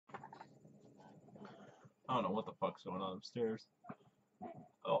I don't know what the fuck's going on upstairs.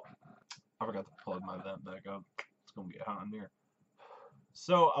 Oh, I forgot to plug my vent back up. It's gonna get hot in here.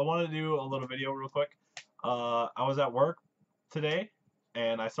 So I want to do a little video real quick. I was at work today,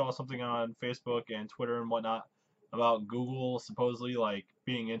 and I saw something on Facebook and Twitter and whatnot about Google supposedly like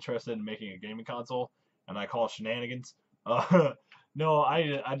being interested in making a gaming console, and I call it shenanigans. No,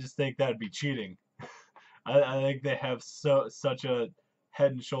 I just think that'd be cheating. I think they have such a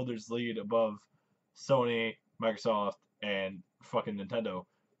head and shoulders lead above Sony, Microsoft, and fucking Nintendo.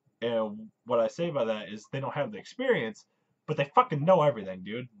 And what I say by that is they don't have the experience, but they fucking know everything,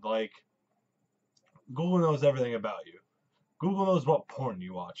 dude. Like Google knows everything about you. Google knows what porn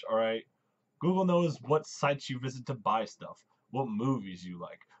you watch, all right? Google knows what sites you visit to buy stuff, what movies you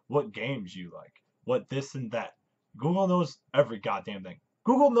like, what games you like, what this and that. Google knows every goddamn thing.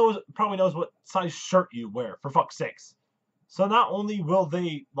 Google probably knows what size shirt you wear, for fuck's sakes. So not only will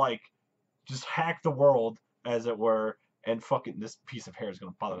they like just hack the world, as it were, and fucking this piece of hair is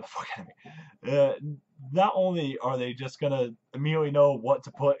gonna bother the fuck out of me. Not only are they just gonna immediately know what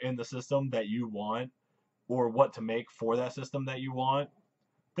to put in the system that you want, or what to make for that system that you want,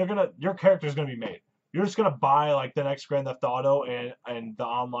 your character's gonna be made. You're just gonna buy like the next Grand Theft Auto and the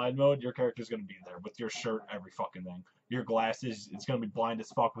online mode. Your character's gonna be there with your shirt, every fucking thing. Your glasses, it's gonna be blind as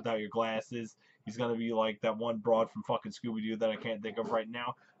fuck without your glasses. He's gonna be like that one broad from fucking Scooby Doo that I can't think of right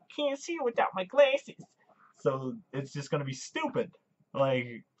now. Can't see without my glasses. So it's just gonna be stupid.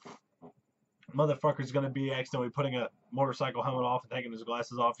 Like motherfucker's gonna be accidentally putting a motorcycle helmet off and taking his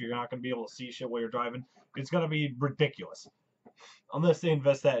glasses off. You're not gonna be able to see shit while you're driving. It's gonna be ridiculous. Unless they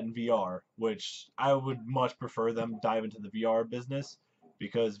invest that in VR, which I would much prefer them dive into the VR business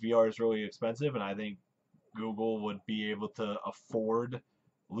because VR is really expensive, and I think Google would be able to afford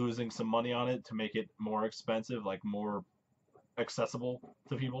losing some money on it to make it more expensive, like more accessible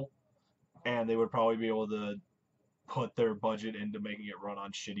to people, and they would probably be able to put their budget into making it run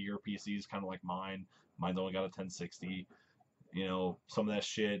on shittier PCs, kind of like mine. Mine's only got a 1060. You know, some of that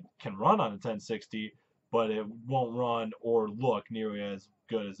shit can run on a 1060, but it won't run or look nearly as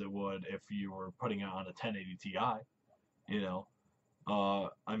good as it would if you were putting it on a 1080 Ti. You know,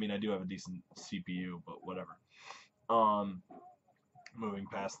 I mean, I do have a decent CPU, but whatever. Um, moving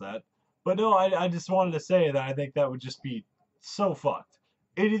past that, but no, I just wanted to say that I think that would just be so fucked.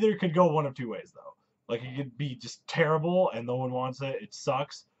 It either could go one of two ways though. Like it could be just terrible and no one wants it, it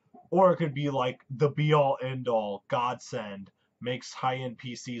sucks, or it could be like the be all end all godsend, makes high end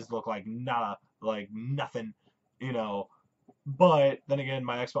PCs look like nada, like nothing, you know. But then again,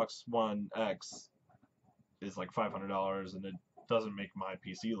 my Xbox One X is like $500 and it doesn't make my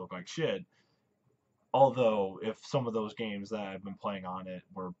PC look like shit. Although, if some of those games that I've been playing on it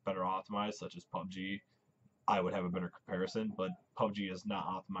were better optimized, such as PUBG, I would have a better comparison. But PUBG is not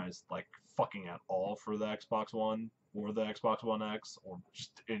optimized like fucking at all for the Xbox One or the Xbox One X, or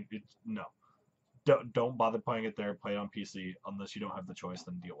just no. Don't bother playing it there. Play it on PC unless you don't have the choice.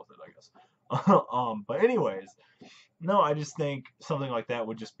 Then deal with it, I guess. But anyways, no, I just think something like that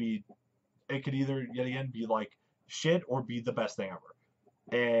would just be. It could either yet again be like shit or be the best thing ever.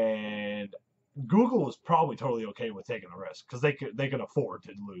 And Google is probably totally okay with taking a risk because they can afford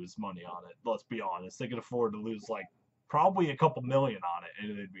to lose money on it. Let's be honest, they can afford to lose like probably a couple million on it,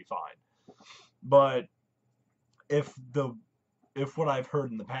 and it'd be fine. But if what I've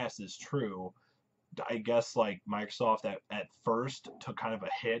heard in the past is true, I guess like Microsoft at first took kind of a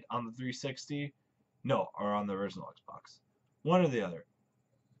hit on the 360, no, or on the original Xbox, one or the other.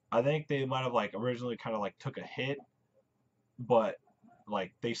 I think they might have like originally kind of like took a hit, but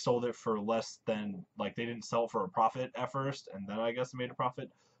like they sold it for less than like they didn't sell it for a profit at first, and then I guess they made a profit.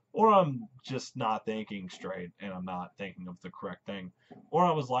 Or I'm just not thinking straight, and I'm not thinking of the correct thing, or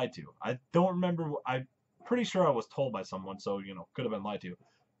I was lied to. I don't remember. I'm pretty sure I was told by someone, so you know, could have been lied to.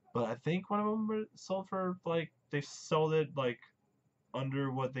 But I think one of them were sold for like they sold it like under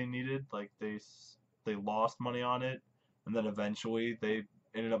what they needed. Like they lost money on it, and then eventually they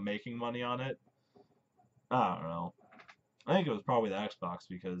ended up making money on it. I don't know. I think it was probably the Xbox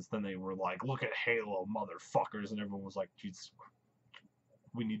because then they were like, "Look at Halo, motherfuckers," and everyone was like, "Jesus,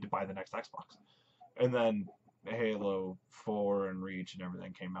 we need to buy the next Xbox." And then Halo 4 and Reach and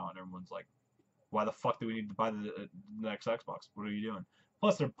everything came out, and everyone's like, "Why the fuck do we need to buy the next Xbox? What are you doing?"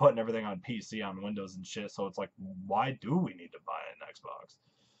 Plus, they're putting everything on PC, on Windows and shit, so it's like, why do we need to buy an Xbox?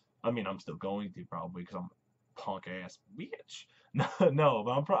 I mean, I'm still going to probably because I'm a punk ass bitch. No,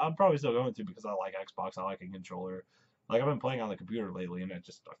 but I'm probably still going to because I like Xbox. I like a controller. Like I've been playing on the computer lately, and I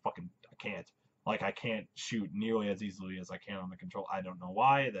can't. Like I can't shoot nearly as easily as I can on the control. I don't know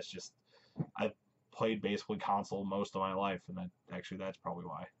why. That's just I've played basically console most of my life, and that's probably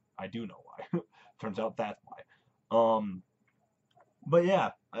why. I do know why. Turns out that's why. But yeah,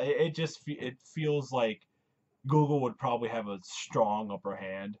 it feels like Google would probably have a strong upper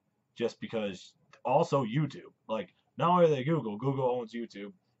hand just because also YouTube. Like not only are they Google, Google owns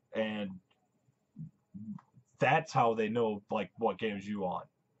YouTube, and that's how they know like what games you want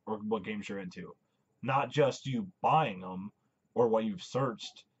or what games you're into. Not just you buying them or what you've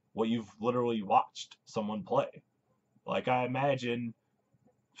searched, what you've literally watched someone play. Like I imagine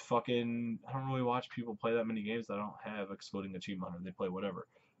fucking I don't really watch people play that many games that I don't have excluding Achievement Hunter. They play whatever.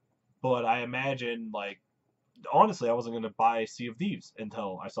 But I imagine like honestly I wasn't gonna buy Sea of Thieves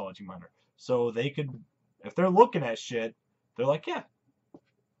until I saw Achievement Hunter. So they could if they're looking at shit, they're like, yeah,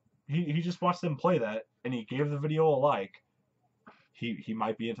 he just watched them play that and he gave the video a like. He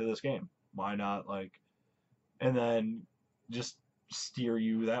might be into this game. Why not like and then just steer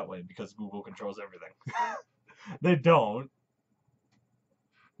you that way because Google controls everything. They don't,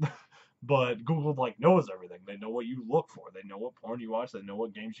 but Google like knows everything. They know what you look for. They know what porn you watch. They know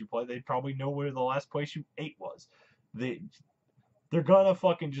what games you play. They probably know where the last place you ate was. They they're gonna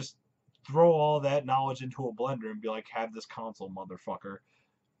fucking just throw all that knowledge into a blender and be like, have this console, motherfucker.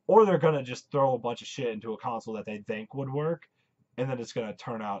 Or they're gonna just throw a bunch of shit into a console that they think would work, and then it's gonna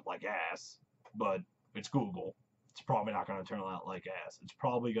turn out like ass. But it's Google. It's probably not gonna turn out like ass. It's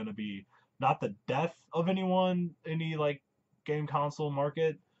probably gonna be not the death of any like game console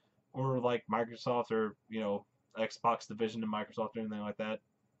market, or like Microsoft or Xbox division of Microsoft or anything like that.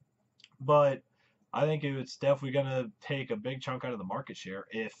 But I think it's definitely gonna take a big chunk out of the market share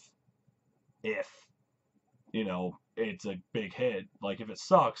if it's a big hit. Like if it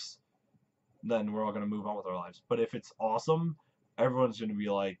sucks, then we're all gonna move on with our lives. But if it's awesome, everyone's gonna be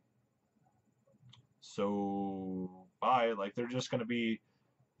like, so bye. Like they're just gonna be.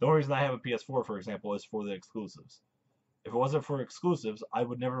 The only reason I have a PS4, for example, is for the exclusives. If it wasn't for exclusives, I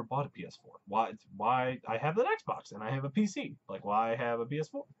would never have bought a PS4. Why? Why? I have an Xbox and I have a PC. Like why have a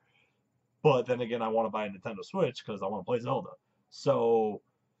PS4? But then again, I want to buy a Nintendo Switch because I want to play Zelda. So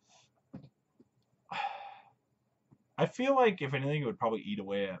I feel like if anything, it would probably eat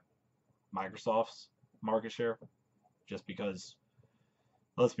away at Microsoft's market share, just because.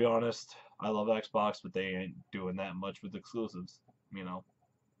 Let's be honest, I love Xbox, but they ain't doing that much with exclusives.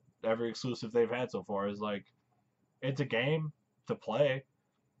 Every exclusive they've had so far is like it's a game to play,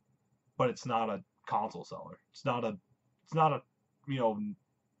 but it's not a console seller. It's not a you know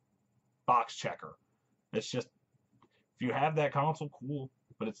box checker. It's just if you have that console, cool,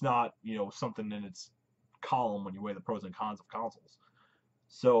 but it's not something in its column when you weigh the pros and cons of consoles.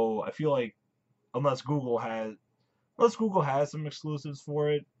 So I feel like unless Google has some exclusives for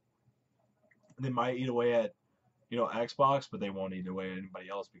it, they might eat away at Xbox, but they won't eat away at anybody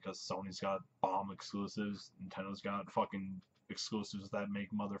else because Sony's got bomb exclusives, Nintendo's got fucking exclusives that make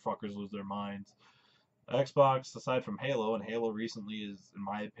motherfuckers lose their minds. Xbox, aside from Halo, and Halo recently is, in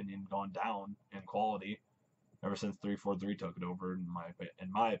my opinion, gone down in quality ever since 343 took it over. In my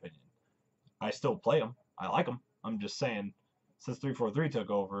opinion, I still play them. I like them. I'm just saying, since 343 took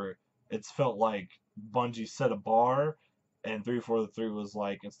over, it's felt like Bungie set a bar, and 343 was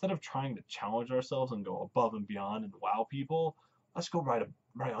like, instead of trying to challenge ourselves and go above and beyond and wow people, let's go right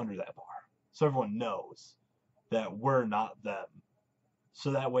under that bar, so everyone knows that we're not them.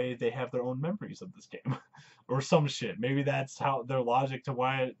 So that way they have their own memories of this game, or some shit. Maybe that's how their logic to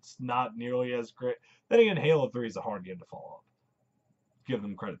why it's not nearly as great. Then again, Halo 3 is a hard game to follow up. Give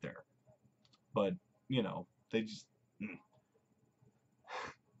them credit there, but they just.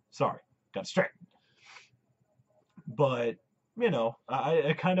 Sorry, got straight. But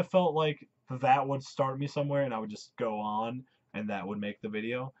I kind of felt like that would start me somewhere, and I would just go on, and that would make the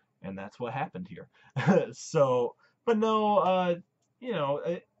video, and that's what happened here. So, but no, I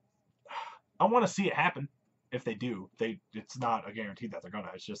want to see it happen. If they do, it's not a guarantee that they're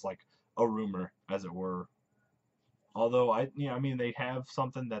gonna. It's just like a rumor, as it were. Although I mean, they have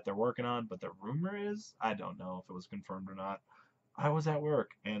something that they're working on, but the rumor is, I don't know if it was confirmed or not. I was at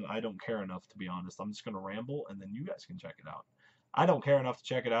work and I don't care enough to be honest. I'm just gonna ramble and then you guys can check it out. I don't care enough to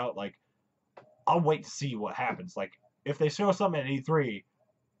check it out. Like, I'll wait to see what happens. Like, if they show something at E3,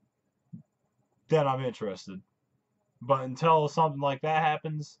 then I'm interested. But until something like that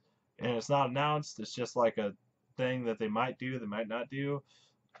happens and it's not announced, it's just like a thing that they might do, they might not do.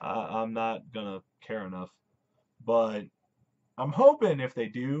 I'm not gonna care enough. But I'm hoping if they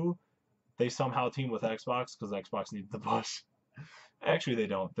do, they somehow team with Xbox because Xbox needs the push. Actually, they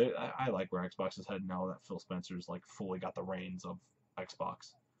don't. I like where Xbox is heading now that Phil Spencer's like fully got the reins of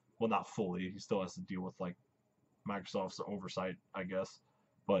Xbox. Well, not fully. He still has to deal with like Microsoft's oversight, I guess.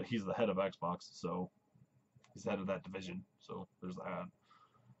 But he's the head of Xbox, so he's the head of that division. So there's that.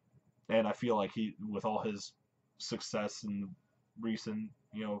 and I feel like he, with all his success in recent,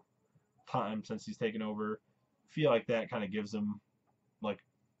 time since he's taken over, I feel like that kind of gives him like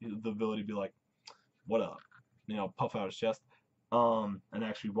the ability to be like, what up, puff out his chest, and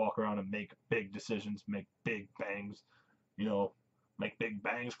actually walk around and make big decisions, make big bangs, you know, make big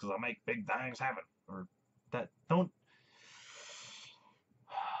bangs because I make big things happen, or that don't.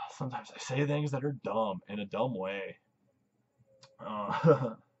 Sometimes I say things that are dumb in a dumb way.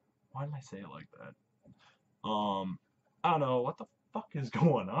 Why did I say it like that? I don't know what the fuck is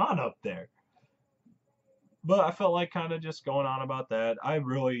going on up there. But I felt like kind of just going on about that. I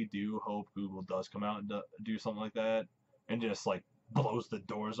really do hope Google does come out and do something like that and just like blows the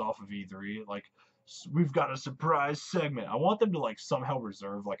doors off of E3. Like, we've got a surprise segment. I want them to like somehow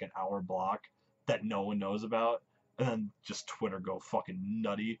reserve like an hour block that no one knows about, and then just Twitter go fucking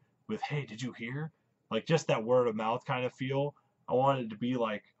nutty with, hey, did you hear? Like, just that word of mouth kind of feel. I want it to be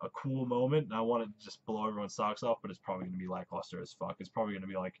like a cool moment, and I want it to just blow everyone's socks off, but it's probably going to be lackluster as fuck. It's probably going to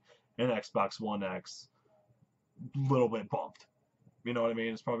be like an Xbox One X little bit bumped. You know what I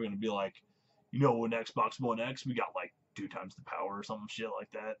mean? It's probably going to be like, an Xbox One X, we got like 2 times the power or some shit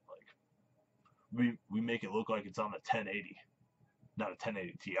like that. Like, we make it look like it's on a 1080. Not a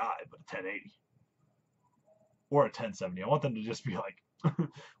 1080 Ti, but a 1080. Or a 1070. I want them to just be like,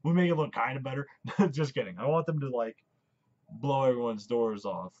 we make it look kind of better. Just kidding. I want them to like blow everyone's doors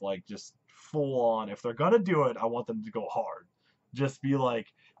off. Like, just full on. If they're going to do it, I want them to go hard. Just be like,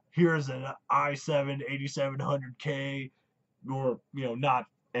 here's an i7 8700K, or, not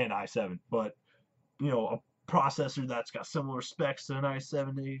an i7, but, a processor that's got similar specs to an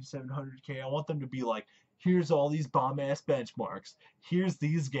i7 8700K. I want them to be like, here's all these bomb-ass benchmarks. Here's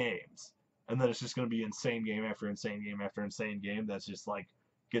these games. And then it's just going to be insane game after insane game after insane game that's just, like,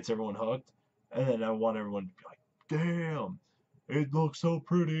 gets everyone hooked. And then I want everyone to be like, damn, it looks so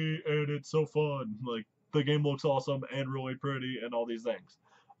pretty and it's so fun. Like, the game looks awesome and really pretty and all these things.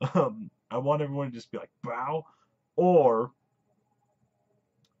 I want everyone to just be like, wow. Or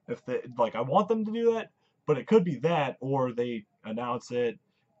if they like, I want them to do that, but it could be that, or they announce it,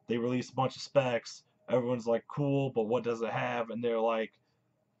 they release a bunch of specs, everyone's like, cool, but what does it have? And they're like,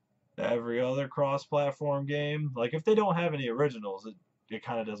 every other cross-platform game. Like, if they don't have any originals, it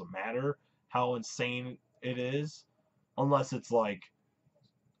kind of doesn't matter how insane it is, unless it's like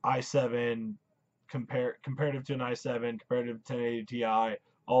i7 comparative to an i7, comparative to 1080 Ti,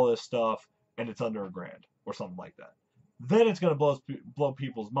 all this stuff, and it's under $1,000 or something like that. Then it's gonna blow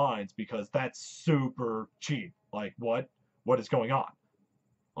people's minds because that's super cheap. Like, what is going on?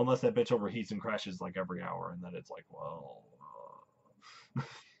 Unless that bitch overheats and crashes like every hour, and then it's like, well,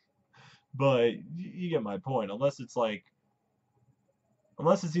 but you get my point. Unless it's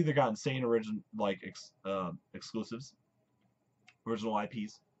either got insane original like exclusives, original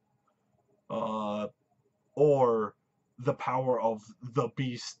IPs, or the power of the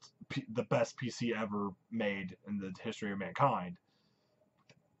beast, the best PC ever made in the history of mankind.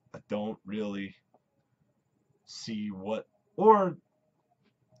 I don't really see what, or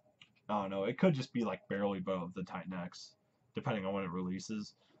I don't know. It could just be like barely above the Titan X, depending on when it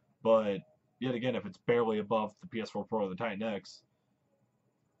releases. But yet again, if it's barely above the PS4 Pro or the Titan X,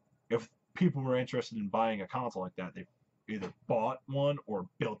 if people were interested in buying a console like that, they either bought one or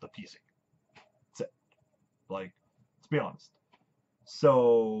built the PC. That's it. Like, let's be honest.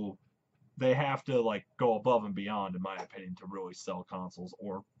 So they have to like go above and beyond, in my opinion, to really sell consoles,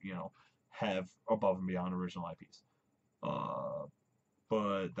 or have above and beyond original IPs.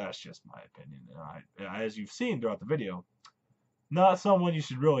 But that's just my opinion. And as you've seen throughout the video, not someone you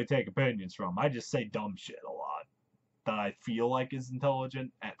should really take opinions from. I just say dumb shit a lot that I feel like is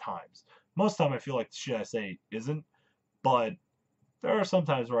intelligent at times. Most of the time I feel like the shit I say isn't, but there are some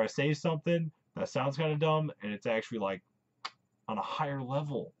times where I say something that sounds kind of dumb and it's actually like on a higher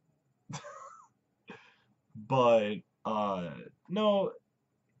level. But no,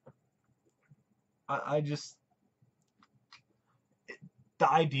 I just, the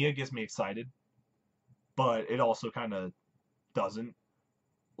idea gets me excited, but it also kind of doesn't.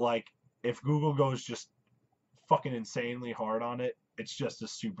 Like, if Google goes just fucking insanely hard on it, it's just a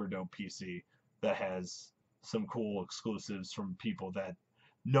super dope PC that has some cool exclusives from people that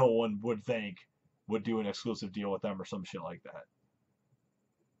no one would think would do an exclusive deal with them or some shit like that.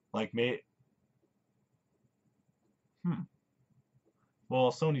 Like,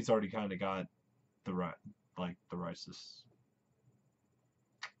 well, Sony's already kind of got the rights to.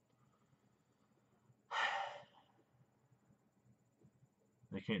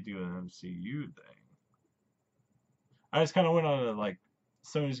 They can't do an MCU thing. I just kind of went on a, like,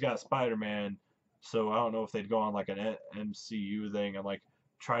 Sony's got Spider-Man, so I don't know if they'd go on like an MCU thing and like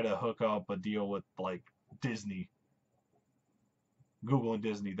try to hook up a deal with like Disney, Google and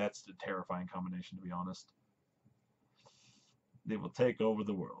Disney. That's a terrifying combination, to be honest. They will take over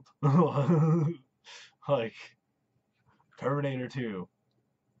the world. Like Terminator 2,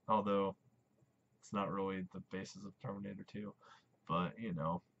 although it's not really the basis of Terminator 2, but you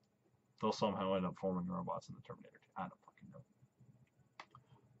know, they'll somehow end up forming robots in the Terminator 2. I don't fucking know.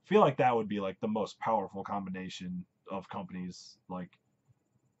 I feel like that would be like the most powerful combination of companies like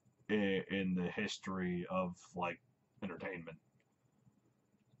in the history of like entertainment.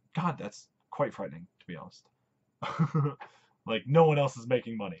 God, that's quite frightening, to be honest. Like no one else is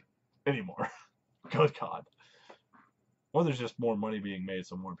making money anymore. Good God. Or there's just more money being made,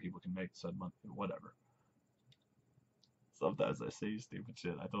 so more people can make said money. Whatever. Sometimes I say stupid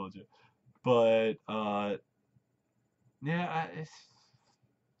shit. I told you. But yeah,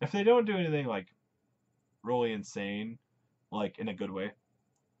 if they don't do anything like really insane, like in a good way,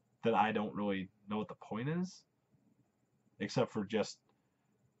 then I don't really know what the point is, except for just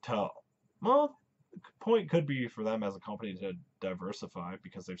to, well, the point could be for them as a company to diversify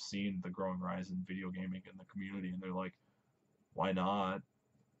because they've seen the growing rise in video gaming in the community, and they're like, why not?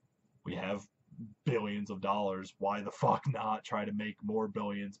 We have billions of dollars. Why the fuck not try to make more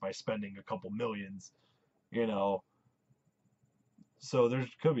billions by spending a couple millions? You know. So there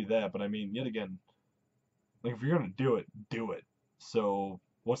could be that, but I mean, yet again, like if you're gonna do it, do it. So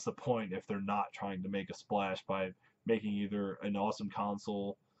what's the point if they're not trying to make a splash by making either an awesome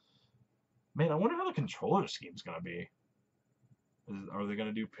console? Man, I wonder how the controller scheme's gonna be. Are they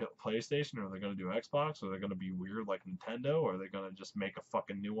gonna do PlayStation, or are they gonna do Xbox? Or are they gonna be weird like Nintendo? Or are they gonna just make a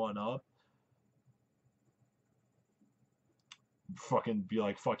fucking new one up? Fucking be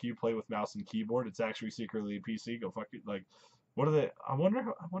like, fuck you, play with mouse and keyboard. It's actually secretly a PC. Go fuck it. Like, what are they? I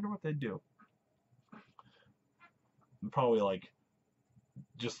wonder what they do. Probably like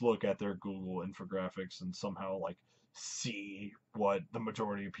just look at their Google infographics and somehow like see what the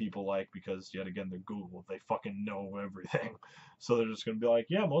majority of people like, because yet again they're Google, they fucking know everything. So they're just gonna be like,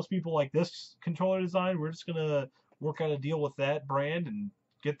 yeah, most people like this controller design, we're just gonna work out a deal with that brand and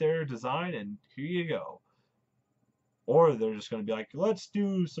get their design, and here you go. Or they're just gonna be like, let's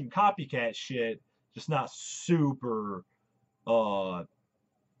do some copycat shit, just not super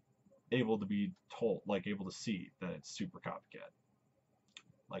able to be told, like able to see that it's super copycat,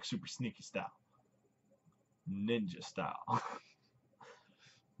 like super sneaky style, ninja style.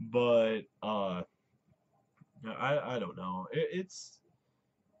 But I don't know. It's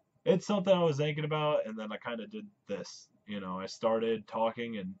something I was thinking about, and then I kind of did this. You know, I started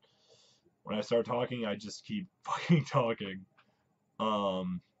talking, and when I start talking, I just keep fucking talking.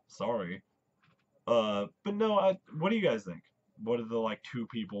 Sorry. But no. What do you guys think? What are the like two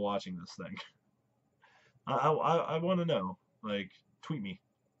people watching this thing? I want to know. Like, tweet me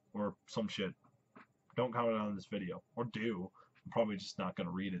or some shit. Don't comment on this video, or do. I'm probably just not gonna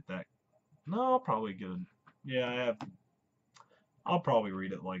read it. No, I'll probably get it. Yeah, I have. I'll probably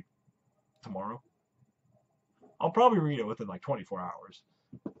read it like tomorrow. I'll probably read it within like 24 hours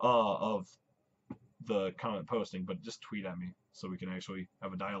of the comment posting, but just tweet at me so we can actually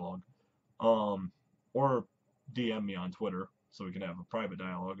have a dialogue. Or DM me on Twitter so we can have a private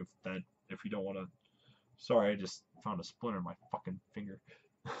dialogue if you don't want to. Sorry, I just found a splinter in my fucking finger.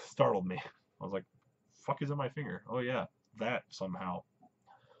 Startled me. I was like, fuck is in my finger? Oh yeah, that somehow.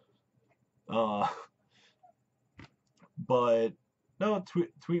 But no,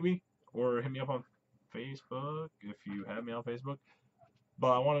 tweet me or hit me up on Facebook if you have me on Facebook.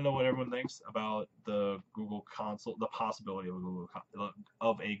 But I want to know what everyone thinks about the Google console, the possibility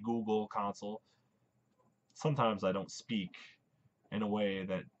of a Google console. Sometimes I don't speak in a way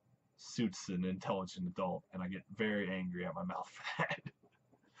that suits an intelligent adult, and I get very angry at my mouth for that.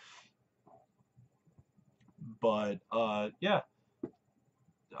 But yeah,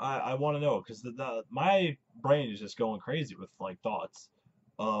 I want to know, because my brain is just going crazy with like thoughts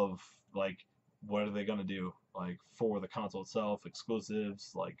of like, what are they gonna do like for the console itself,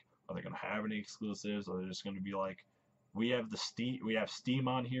 exclusives, like are they gonna have any exclusives, or are they just gonna be like, we have Steam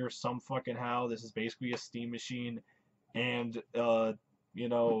on here some fucking how, this is basically a Steam machine and you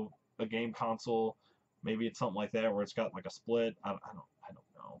know, a game console. Maybe it's something like that where it's got like a split. I don't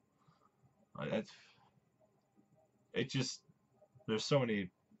know. It just, there's so many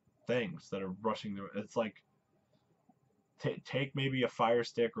things that are rushing through. It's like, take maybe a Fire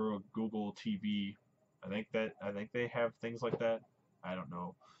Stick or a Google TV. I think they have things like that. I don't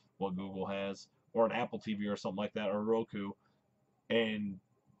know what Google has, or an Apple TV or something like that, or Roku, and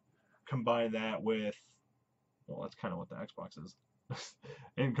combine that with, well, that's kind of what the Xbox is,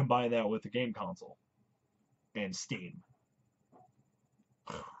 and combine that with the game console and Steam.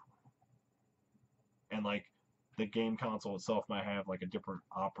 the game console itself might have like a different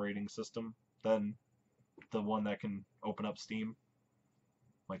operating system than the one that can open up Steam.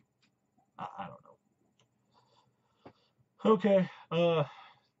 Like, I don't know. Okay,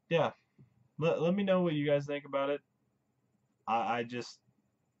 yeah. Let me know what you guys think about it. I just,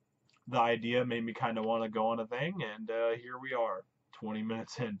 the idea made me kind of want to go on a thing, and here we are, 20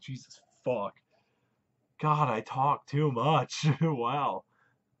 minutes in. Jesus fuck. God, I talk too much. Wow.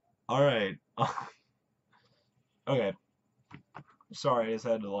 All right. Okay. Sorry, I just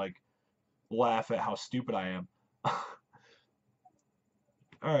had to like laugh at how stupid I am.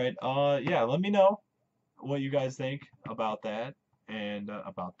 All right. Yeah. Let me know what you guys think about that and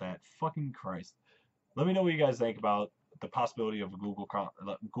about that. Fucking Christ. Let me know what you guys think about the possibility of a Google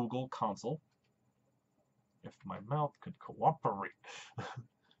console. If my mouth could cooperate.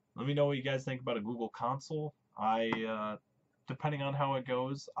 Let me know what you guys think about a Google console. Depending on how it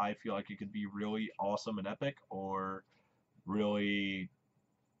goes, I feel like it could be really awesome and epic, or really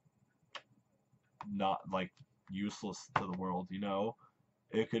not like useless to the world. You know,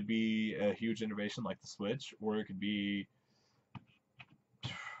 it could be a huge innovation like the Switch, or it could be,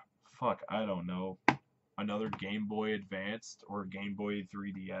 fuck, I don't know, another Game Boy Advanced or Game Boy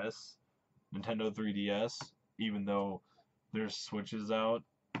 3DS, Nintendo 3DS. Even though there's Switches out,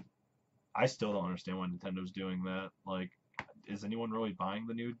 I still don't understand why Nintendo's doing that. Like, is anyone really buying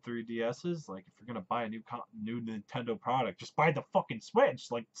the new 3DSs? Like, if you're gonna buy a new Nintendo product, just buy the fucking Switch.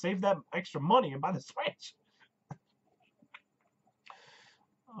 Like, save that extra money and buy the Switch.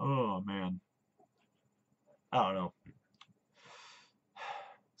 Oh man, I don't know.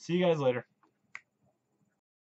 See you guys later.